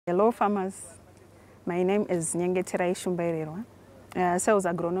Hello farmers, my name is Nyengeterai, sales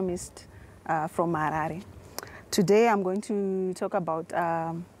agronomist from Harare. Today I'm going to talk about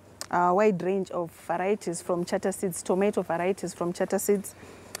a wide range of varieties from charter seeds, tomato varieties from charter seeds.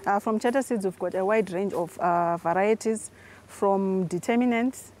 From charter seeds we've got a wide range of varieties from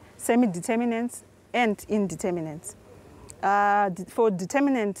determinants, semi-determinants and indeterminants. For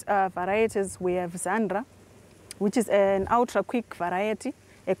determinant varieties we have Zandra, which is an ultra quick variety.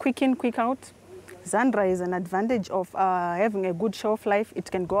 A quick in, quick out. Zandra is an advantage of having a good shelf life. It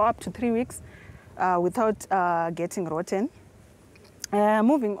can go up to 3 weeks without getting rotten.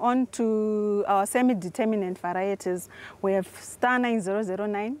 Moving on to our semi-determinant varieties, we have Star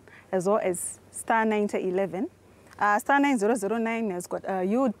 9009 as well as Star 9011. Star 9009 has got a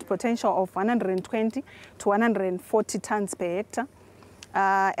yield potential of 120 to 140 tons per hectare.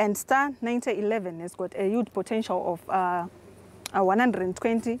 And Star 9011 has got a yield potential of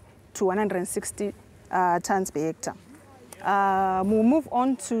 120 to 160 tons per hectare. We'll move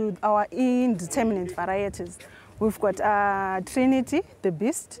on to our indeterminate varieties. We've got Trinity, the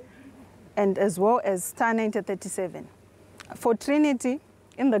Beast, and as well as Star 9037. For Trinity,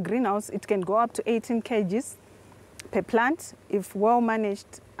 in the greenhouse, it can go up to 18 kgs per plant if well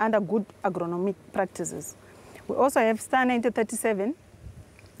managed under good agronomic practices. We also have Star 9037,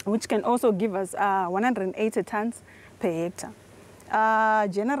 which can also give us 180 tons per hectare.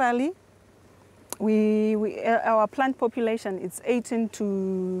 Generally, our plant population is 18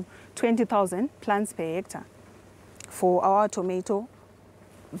 to 20,000 plants per hectare for our tomato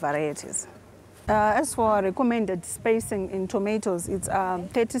varieties. As for recommended spacing in tomatoes, it's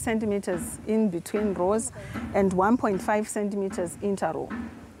 30 centimeters in between rows and 1.5 centimeters interrow.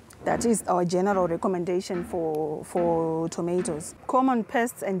 That is our general recommendation for tomatoes. Common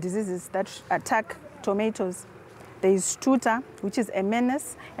pests and diseases that attack tomatoes: there is tuta, which is a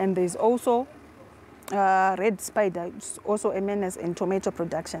menace, and there is also red spider, which is also a menace in tomato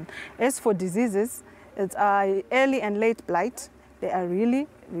production. As for diseases, it's early and late blight. They are really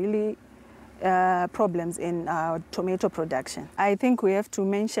problems in tomato production. I think we have to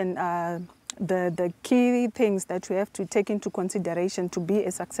mention the key things that we have to take into consideration to be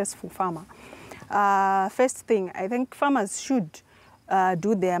a successful farmer. First thing, I think farmers should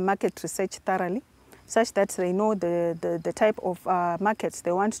do their market research thoroughly, such that they know the type of markets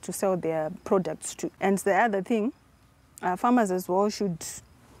they want to sell their products to. And the other thing, farmers as well should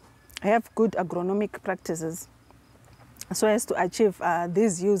have good agronomic practices so as to achieve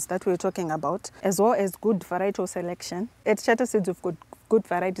these yields that we're talking about, as well as good varietal selection. At Charter Seeds, we've got good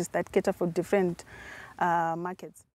varieties that cater for different markets.